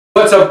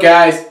What's up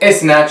guys,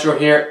 it's Natural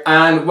here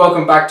and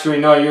welcome back to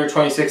another Euro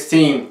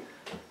 2016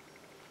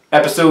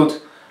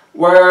 episode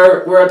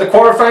where we're at the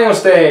quarterfinal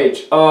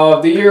stage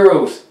of the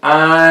Euros,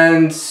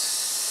 and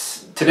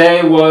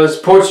today was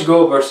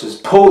Portugal versus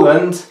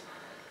Poland.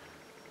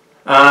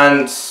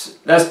 And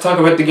let's talk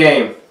about the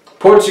game.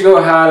 Portugal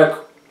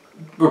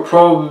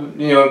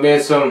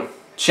made some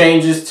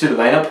changes to the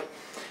lineup.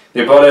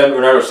 They brought in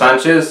Ronaldo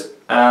Sanchez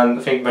and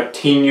I think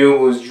Martinho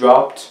was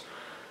dropped,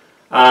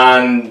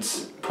 and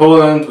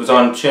Poland was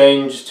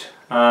unchanged.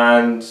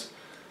 And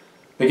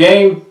the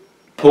game,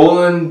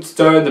 Poland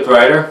started the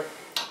brighter,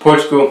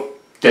 Portugal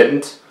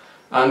didn't,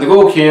 and the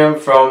goal came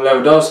from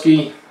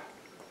Lewandowski.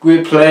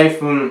 Great play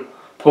from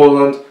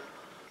Poland,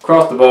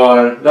 crossed the ball,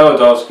 and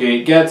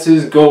Lewandowski gets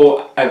his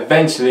goal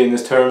eventually in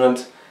this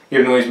tournament,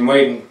 even though he's been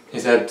waiting.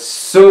 He's had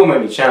so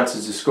many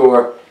chances to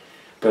score,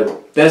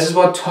 but this is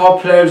what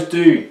top players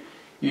do.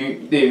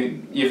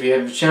 If you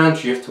have a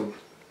chance, you have to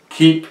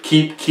keep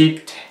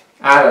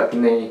at it,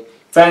 and then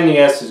finally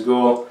gets his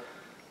goal.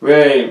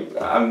 Really,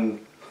 I'm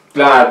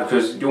glad,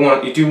 because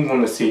you do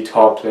want to see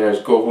top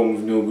players go home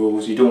with no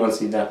goals. You don't want to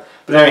see that.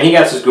 But anyway, he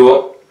gets his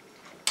goal.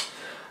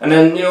 And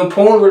then,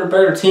 Poland were a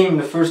better team in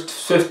the first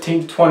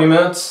 15 to 20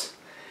 minutes.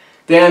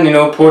 Then,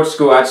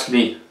 Portugal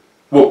actually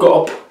woke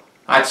up.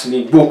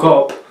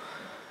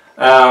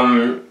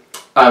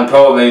 And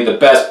probably the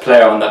best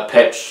player on that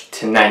pitch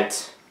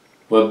tonight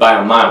was by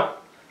a mile.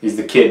 He's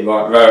the kid,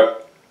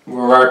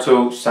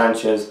 Roberto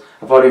Sanchez.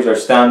 I thought he was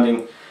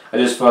outstanding. I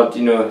just thought,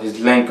 his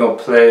link-up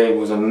play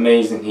was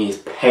amazing. His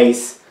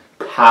pace,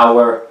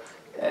 power,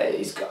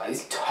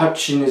 his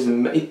touching is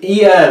amazing. He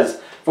has,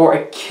 for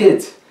a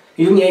kid,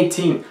 he's only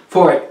 18,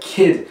 for a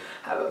kid,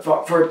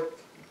 for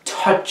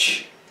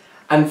touch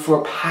and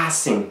for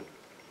passing,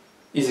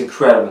 he's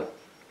incredible.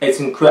 It's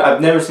incredible.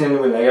 I've never seen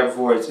anyone like that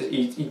before.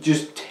 He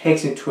just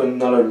takes it to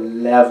another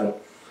level.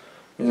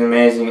 It's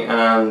amazing.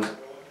 And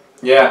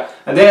yeah,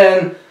 and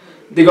then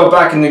they got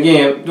back in the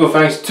game,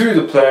 thanks to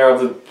the player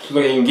of the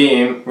playing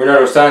game,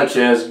 Ronaldo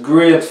Sanchez.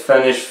 Great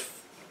finish,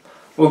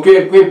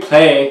 great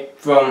play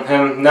from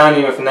him.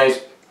 Nani with a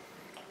nice,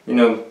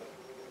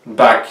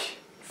 back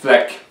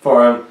flick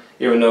for him,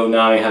 even though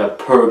Nani had a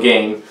poor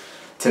game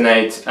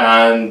tonight.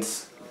 And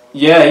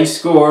yeah, he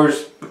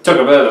scores. Took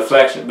a bit of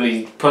deflection, but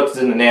he puts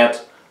it in the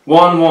net.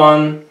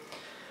 1-1,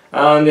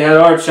 and they had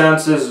other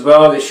chances as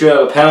well. They should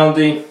have a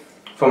penalty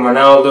from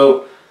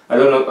Ronaldo. I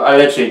don't know. I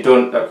literally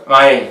don't.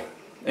 My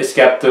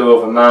skeptical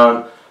of a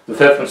man, the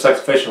fifth and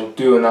sixth official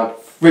doing that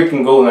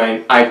freaking goal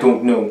line. I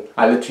don't know.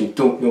 I literally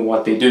don't know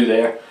what they do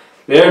there.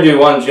 They only do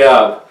one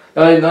job,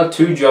 not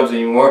two jobs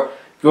anymore.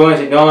 Going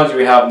into technology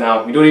we have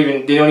now, they don't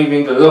even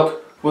need to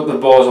look what the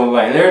ball's on the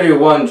line. They only do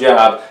one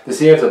job to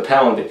see if it's a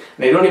penalty, and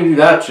they don't even do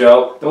that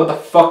job. Then what the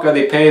fuck are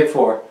they paid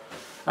for?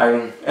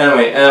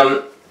 Anyway,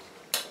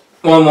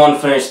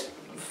 1-1 finished,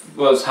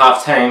 was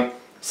half time.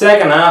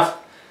 Second half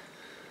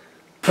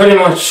pretty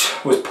much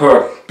was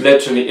poor.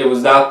 Literally, it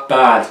was that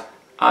bad.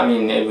 I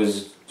mean, it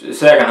was, the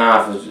second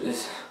half it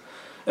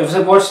was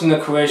like watching the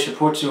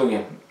Croatia-Portugal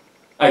game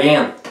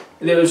again.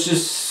 It was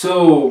just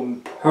so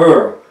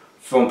poor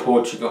from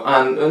Portugal.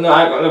 And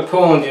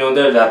Poland,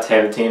 they're that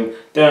type of team.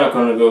 They're not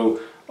going to go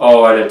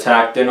all out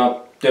attack. They're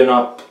not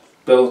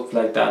built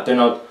like that. They're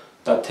not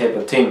that type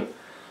of team.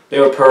 They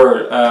were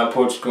poor,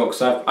 Portugal,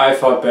 because I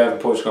thought better than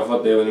Portugal. I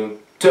thought they would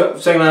do.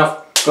 Second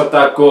half, got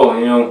that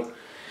goal,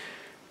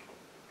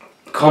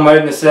 come out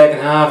in the second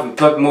half and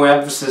put more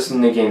emphasis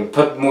in the game,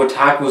 put more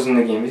tackles in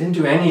the game. They didn't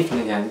do anything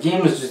again. The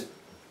game was just,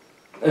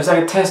 it was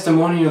like a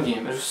testimonial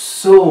game. It was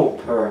so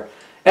poor.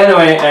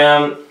 Anyway,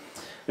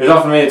 there's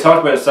nothing really to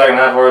talk about in the second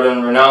half other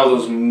than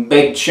Ronaldo's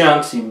big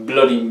chance. He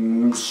bloody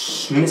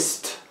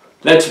missed.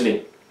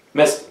 Literally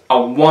missed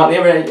a one.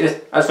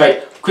 That's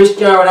right.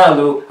 Cristiano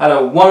Ronaldo had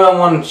a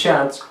one-on-one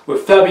chance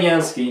with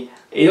Fabianski.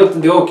 He looked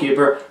at the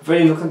goalkeeper,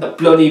 then he looked at the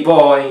bloody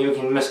ball, and he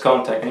can miss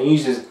contact, and he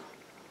uses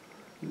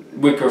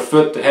weaker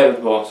foot to head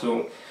the ball.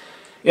 So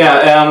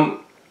yeah,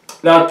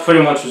 that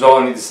pretty much was all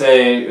I need to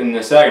say in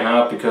the second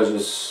half, because it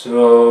was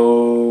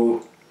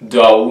so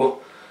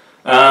dull.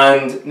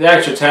 And the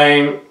extra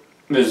time,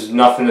 there's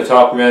nothing to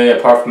talk really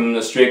apart from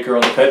the striker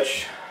on the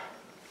pitch.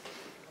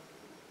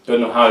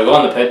 Don't know how he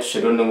got on the pitch.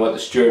 I don't know what the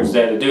steward's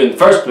there to do in the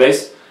first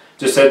place.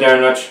 Just sit there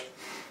and watch.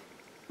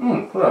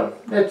 Hold on,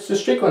 it's the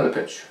striker on the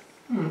pitch.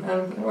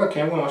 Okay,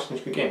 I'm going to watch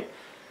this good game.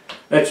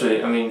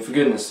 Literally, I mean, for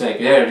goodness sake,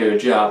 you had to do a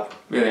job,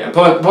 really. And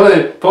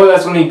probably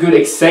that's only good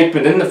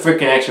excitement in the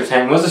freaking extra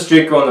time was the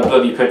striker on the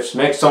bloody pitch to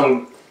make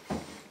some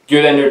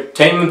good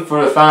entertainment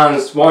for the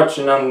fans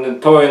watching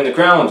and probably in the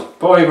crowd.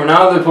 Probably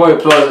Ronaldo, probably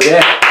applauded.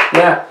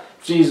 Yeah,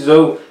 Jesus.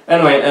 Oh,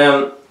 anyway,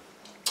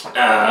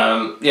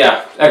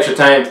 yeah, extra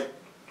time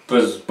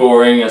was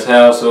boring as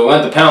hell, so it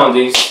went to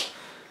penalties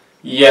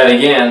yet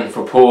again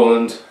for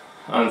Poland.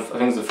 And I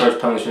think it's the first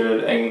penalty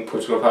shootout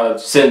Portugal have had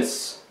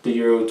since the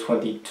Euro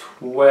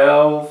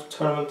 2012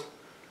 tournament.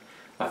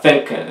 I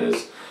think it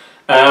is.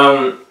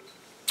 And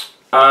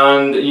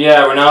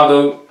yeah,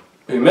 Ronaldo,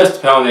 who missed the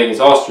penalty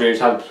against Austria, who's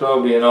had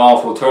probably an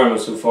awful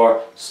tournament so far,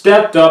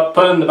 stepped up,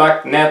 put it in the back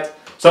of the net,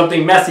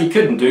 something Messi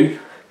couldn't do.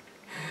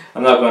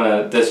 I'm not going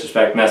to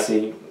disrespect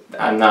Messi,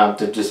 and not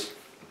to just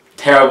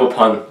terrible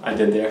pun I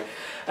did there.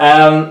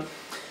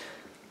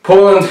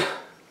 Poland,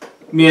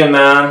 main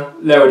man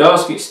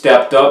Lewandowski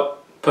stepped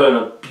up, put in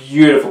a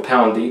beautiful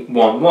penalty,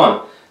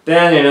 1-1.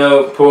 Then, you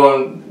know,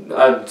 Poland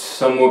had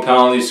some more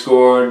penalties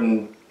scored,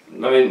 and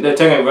I mean, they're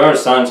taking Robert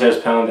Sanchez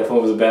penalty, I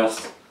thought was the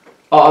best.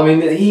 Oh, I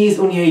mean, he's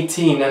only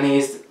 18, and I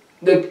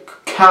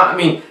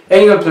mean,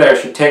 England players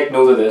should take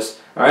note of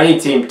this, or any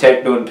team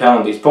take note of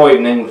penalties. Probably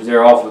in England, because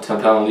they're awful at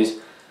penalties.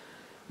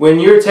 When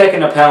you're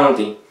taking a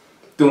penalty,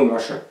 don't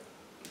rush it.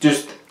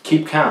 Just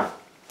keep calm.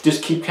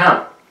 Just keep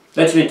calm.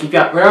 Literally keep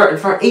calm.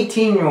 For an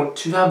 18-year-old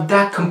to have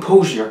that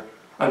composure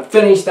and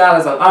finish that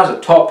as a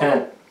top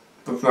pen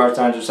for Robert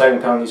Sanchez,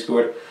 second penalty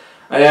scored.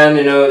 And then,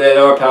 you know, they had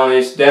other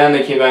penalties. Then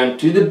they came down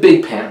to the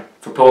big pen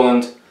for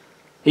Poland.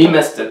 He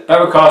missed it.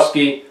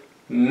 Lewandowski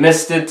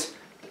missed it.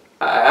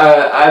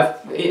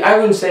 I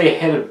wouldn't say he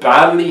hit it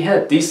badly. He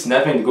hit it decent.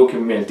 I think the goalkeeper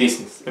made it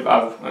decent.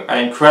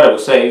 An incredible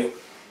save.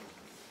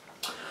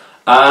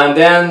 And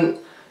then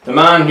the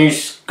man who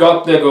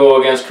got the goal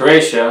against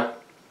Croatia,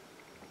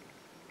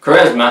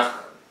 Charisma,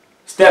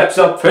 steps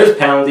up for his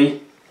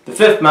penalty, the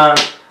fifth man,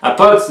 and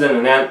puts it in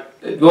the net.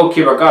 The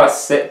goalkeeper got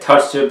a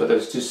touch to it, but it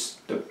was just,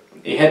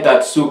 he hit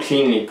that so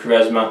cleanly,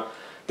 Charisma.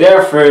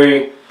 They're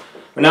through.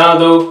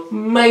 Ronaldo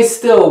may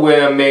still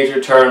win a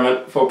major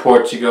tournament for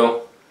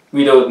Portugal.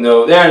 We don't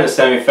know. They're in the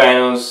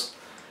semi-finals.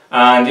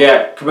 And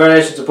yeah,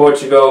 congratulations to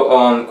Portugal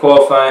on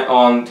qualifying,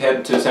 on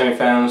heading to the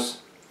semi-finals.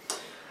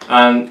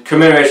 And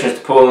congratulations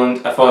to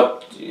Poland. I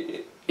thought,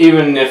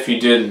 even if you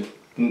do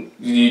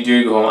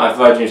go home, I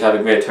thought you just had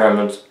a great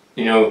tournament.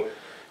 You know,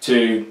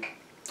 okay,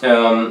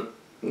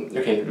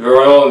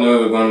 we all knew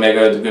we were going to make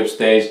it out of the group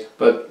stage,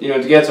 but you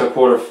know, to get to a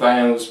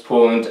quarter-finals,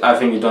 Poland, I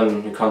think you've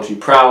done your country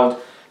proud.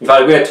 You've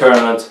had a great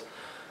tournament,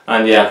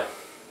 and yeah,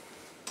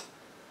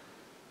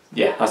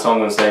 that's all I'm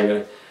going to say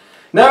really.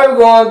 Now we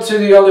go on to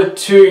the other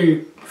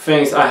two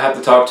things I have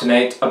to talk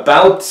tonight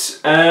about.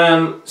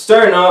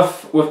 Starting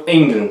off with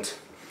England.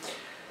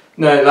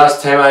 Now,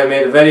 last time I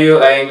made a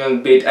video,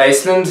 England beat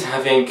Iceland.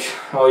 I think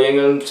all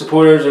England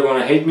supporters are going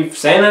to hate me for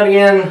saying that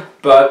again,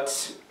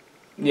 but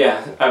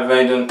yeah, I've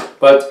really done.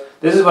 But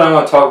this is what I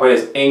want to talk about: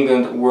 is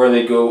England, where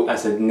they go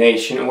as a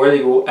nation and where they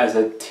go as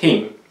a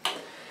team.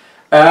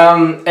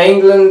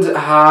 England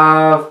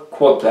have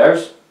quad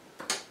players.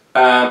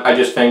 I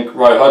just think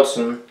Roy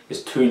Hodgson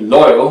is too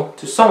loyal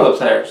to some of the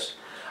players.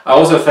 I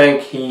also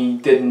think he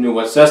didn't know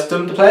what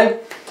system to play,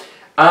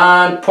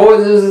 and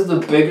probably this is the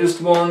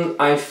biggest one.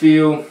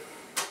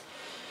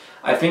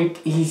 I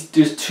think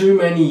there's too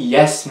many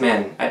yes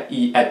men at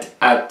the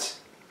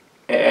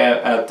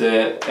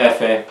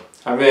FA.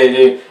 I really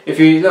do. If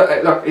you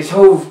look, his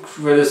whole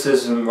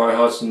criticism, Roy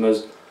Hodgson,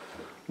 was,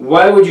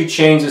 why would you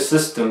change the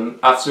system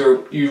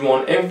after you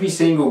won every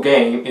single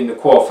game in the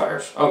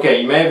qualifiers? Okay,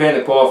 you may have been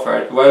in the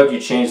qualifiers, why would you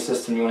change the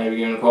system you won every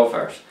game in the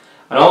qualifiers?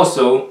 And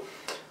also,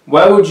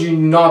 why would you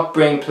not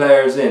bring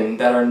players in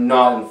that are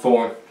not in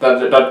form? That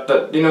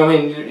you know what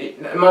I mean?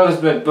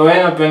 But why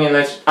not bring in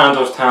like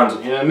Anders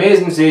Townsend? You know,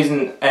 amazing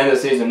season, end of the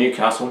season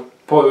Newcastle.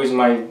 Probably the reason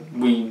why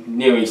we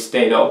nearly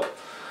stayed up.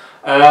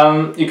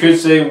 You could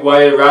say, why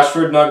did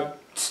Rashford not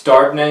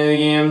start in any of the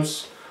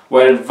games?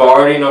 Why did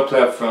Vardy not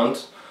play up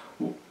front?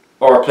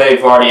 Or play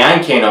Vardy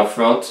and Kane up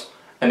front,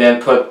 and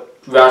then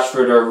put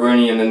Rashford or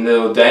Rooney in the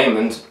little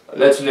diamond?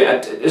 Literally,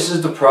 this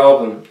is the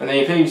problem. And then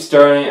you play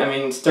Sterling. I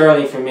mean,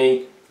 Sterling for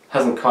me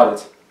hasn't cut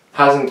it.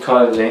 Hasn't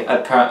cut it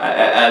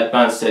at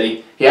Man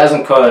City. He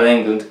hasn't cut it in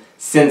England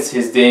since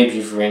his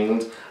debut for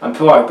England. I'm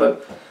sorry,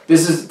 but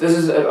this is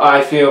how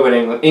I feel about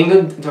England.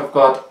 England have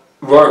got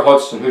Roy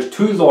Hodgson, who's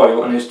too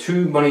loyal, and there's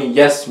too many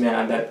yes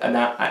men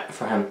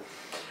for him.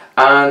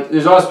 And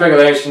there's all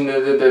speculation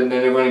that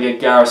they're going to get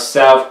Gareth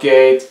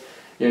Southgate.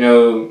 You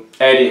know,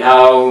 Eddie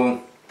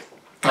Howe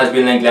has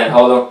been linked, Glenn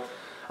Hollow,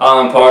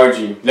 Alan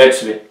Pardew.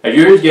 Literally, if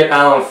you get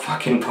Alan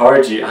fucking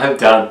Pardew, I'm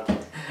done.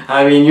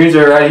 I mean,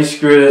 you're already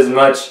screwed as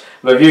much,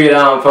 but if you get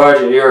Alan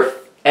Pardew, you're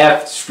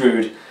effed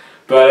screwed.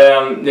 But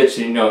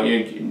literally, no.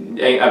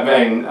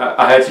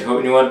 I had to hope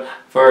anyone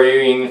for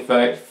you,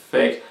 England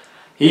fake.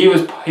 He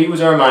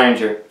was our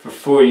manager for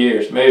 4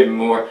 years, maybe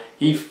more.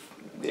 He's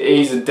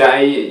a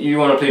guy. You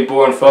want to play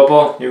boring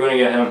football, you're going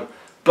to get him.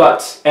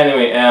 But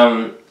anyway,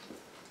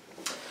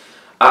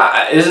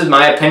 this is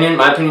my opinion.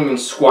 My opinion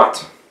means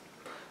squat.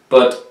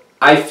 But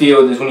I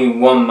feel there's only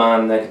one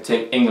man that can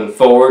take England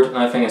forward, and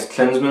I think it's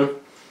Klinsmann.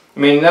 I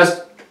mean,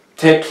 let's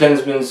take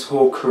Klinsmann's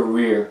whole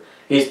career.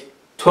 He's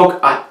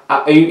took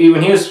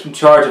when he was in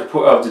charge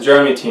of the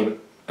Germany team.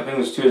 I think it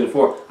was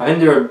 2004. I think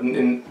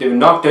they were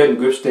knocked out in the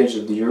group stage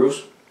of the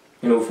Euros,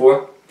 you know,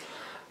 before.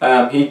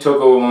 He took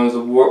over one of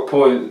the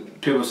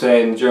people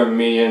say in the German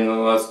media and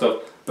all that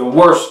stuff, the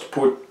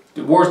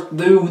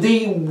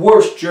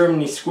worst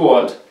Germany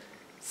squad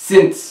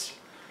since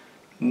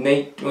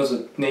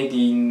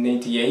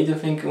 1988, I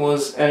think it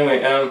was.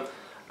 Anyway,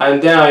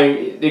 and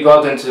then they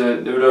got into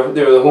they were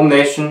the home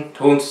nation, the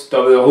host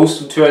of the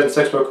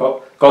 2006 World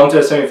Cup, got into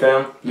the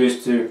semi-final,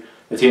 lose to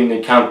the team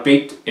they can't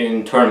beat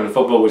in tournament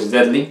football, which is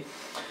Italy.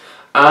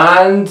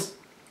 And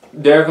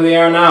there they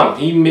are now.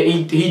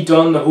 He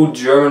done the whole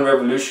German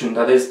revolution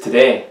that is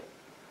today.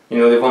 You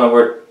know, they've won a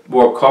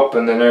World Cup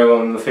and then they're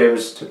one of the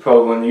favourites to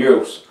probably win the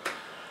Euros.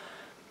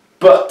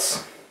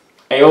 But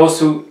he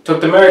also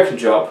took the American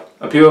job.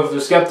 And people were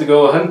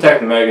sceptical of him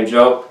taking the American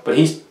job, but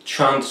he's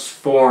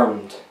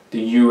transformed the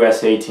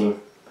USA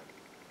team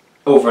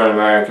over in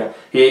America.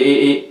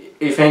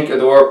 You think of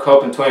the World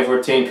Cup in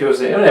 2014, people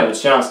say they don't have a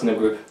chance in the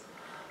group.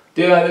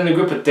 They're in the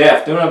group of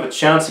death. They don't have a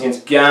chance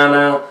against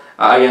Ghana,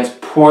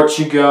 against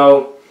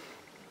Portugal.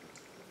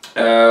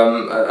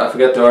 I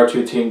forget the other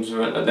two teams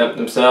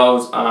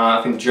themselves.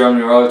 I think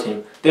Germany or other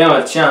team. They don't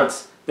have a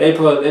chance. They're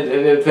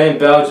playing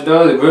Belgium.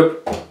 They're the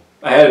group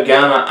ahead of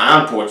Ghana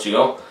and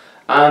Portugal.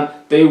 And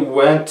they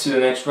went to the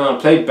next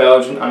round, played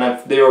Belgium, and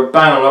they were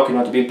bang unlucky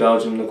not to beat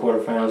Belgium in the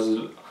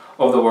quarterfinals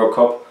of the World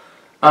Cup.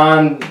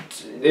 And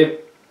they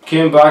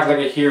came back like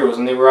a heroes,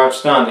 and they were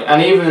outstanding.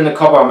 And even in the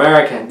Copa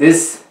America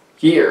this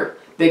year,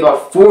 they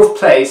got 4th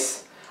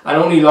place and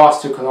only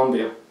lost to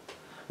Colombia,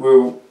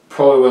 who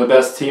probably were the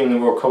best team in the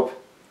World Cup.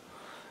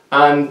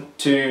 And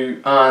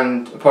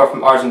apart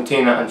from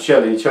Argentina and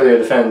Chile are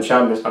defending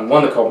champions and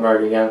won the Copa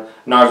America again.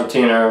 And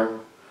Argentina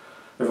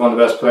are one of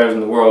the best players in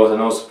the world,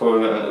 and also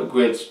probably a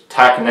great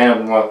attacking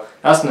lineup. Well,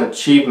 that's an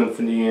achievement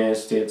for the United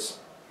States.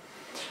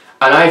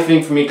 And I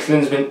think for me,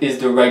 Klinsmann is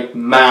the right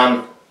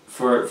man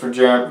for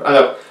Germany.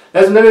 Look,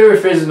 let me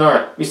rephrase it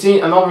now. You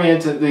see, I'm not really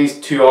into these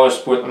two other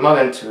sports. I'm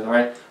not into it,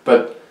 right?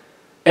 But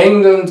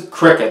England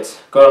cricket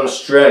got an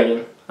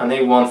Australian, and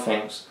they won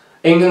things.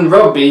 England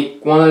rugby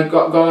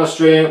got an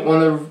Australian.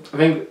 I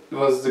think it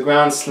was the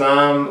Grand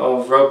Slam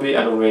of rugby.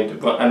 I don't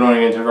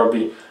really into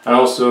rugby, and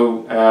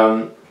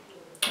also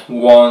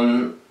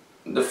won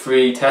the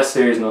 3 Test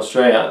series in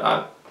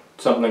Australia.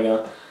 Something like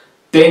that.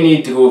 They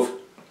need to go with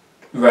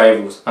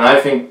rivals, and I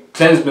think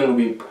Klinsmann will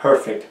be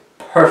perfect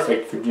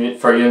for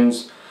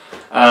Jens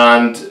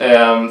and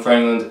for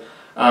England,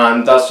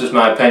 and that's just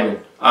my opinion.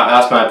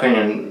 That's my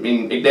opinion. I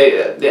mean,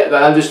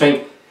 I just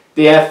think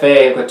the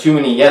FA have got too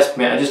many yes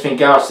men. I just think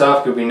Gareth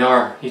Southgate could be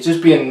another. He'd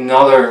just be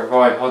another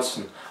Roy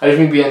Hodgson. I just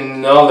think he'd be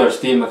another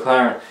Steve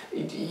McLaren.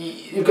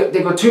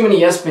 They've got too many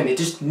yes men. They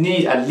just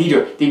need a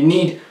leader. They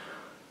need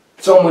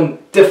someone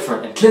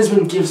different, and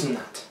Klinsmann gives them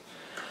that.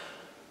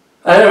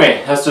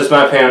 Anyway, that's just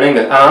my opinion on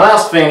England. And the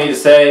last thing I need to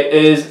say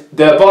is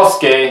the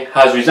Bosque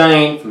has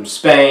resigned from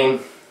Spain.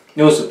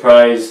 No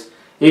surprise.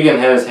 He can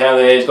have his hell.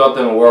 He's got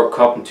them a World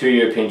Cup and 2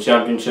 European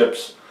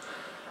Championships.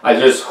 I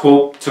just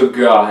hope to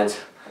God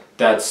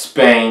that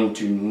Spain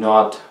do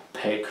not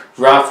pick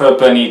Rafa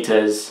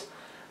Benitez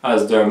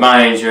as their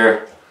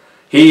manager.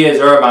 He is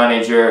our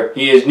manager.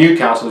 He is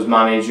Newcastle's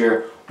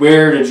manager.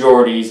 We're the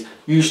Geordies.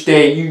 You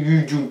stay,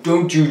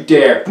 don't you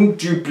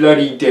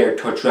bloody dare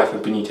touch Rafa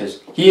Benitez.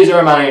 He is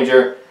our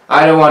manager.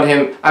 I don't want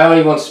him, I don't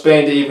even want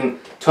Spain to even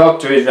talk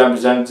to his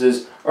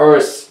representatives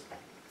or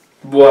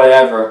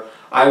whatever.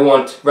 I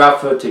want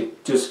Rafa to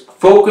just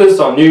focus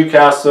on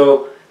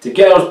Newcastle, to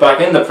get us back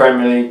in the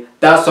Premier League.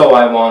 That's all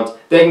I want.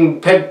 They can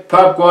pick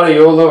Pep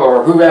Guardiola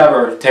or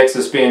whoever takes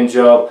the Spain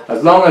job.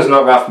 As long as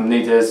not Rafa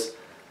Benitez,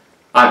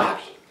 I'm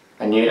happy.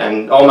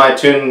 And all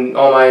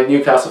my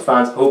Newcastle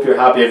fans, hope you're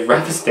happy if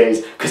Rafa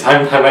stays, because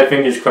I have my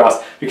fingers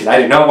crossed, because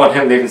I do not want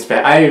him leaving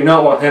Spain. I do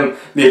not want him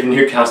leaving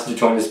Newcastle to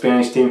join the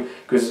Spanish team,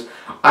 because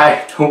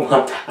I don't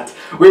want that.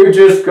 We've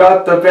just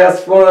got one of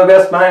the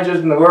best managers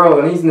in the world,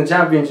 and he's in the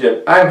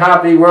Championship. I'm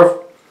happy with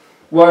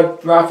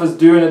what Rafa's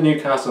doing at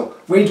Newcastle.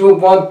 We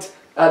don't want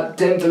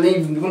him to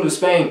leave and go to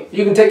Spain.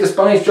 You can take the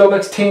Spanish job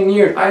next 10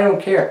 years. I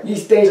don't care. He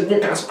stays at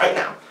Newcastle right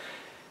now.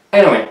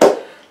 Anyway,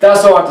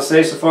 that's all I have to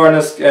say so far in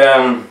this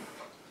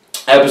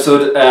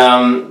episode.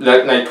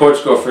 Like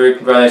Portugal for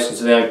congratulations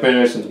to them,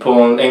 congratulations to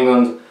Poland,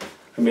 England,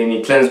 for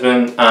meaning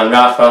Klinsmann and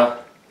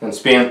Rafa, and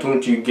Spain.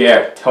 Don't you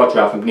dare touch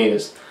Rafa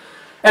Benitez.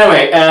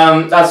 Anyway,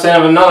 that's the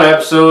end of another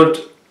episode.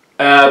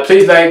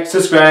 Please like,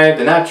 subscribe.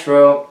 The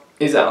Natural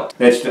is out.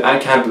 I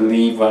can't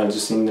believe what I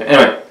just seen there.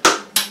 Anyway,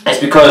 it's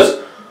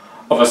because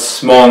of a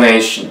small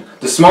nation,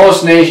 the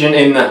smallest nation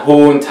in the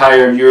whole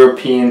entire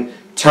European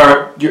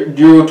Euro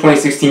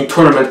 2016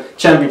 tournament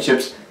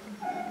championships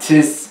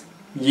this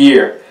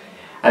year.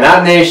 And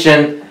that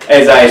nation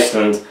is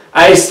Iceland.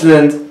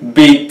 Iceland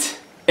beat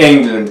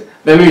England.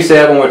 Let me say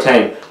that one more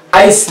time.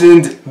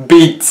 Iceland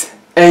beat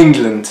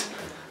England.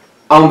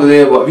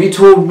 Unbelievable. If you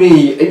told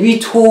me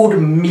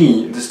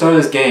at the start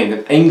of this game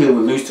that England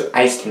would lose to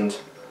Iceland,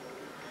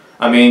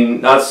 I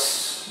mean,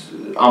 that's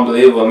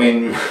unbelievable. I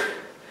mean,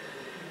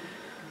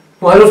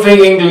 well, I don't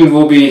think England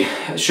will be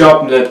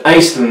shopping at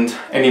Iceland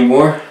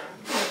anymore.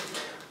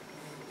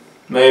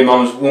 Maybe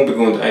mums won't be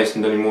going to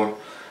Iceland anymore.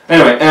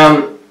 Anyway,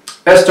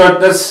 let's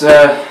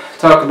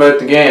talk about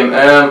the game.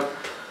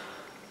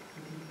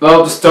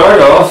 Well, to start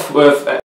off with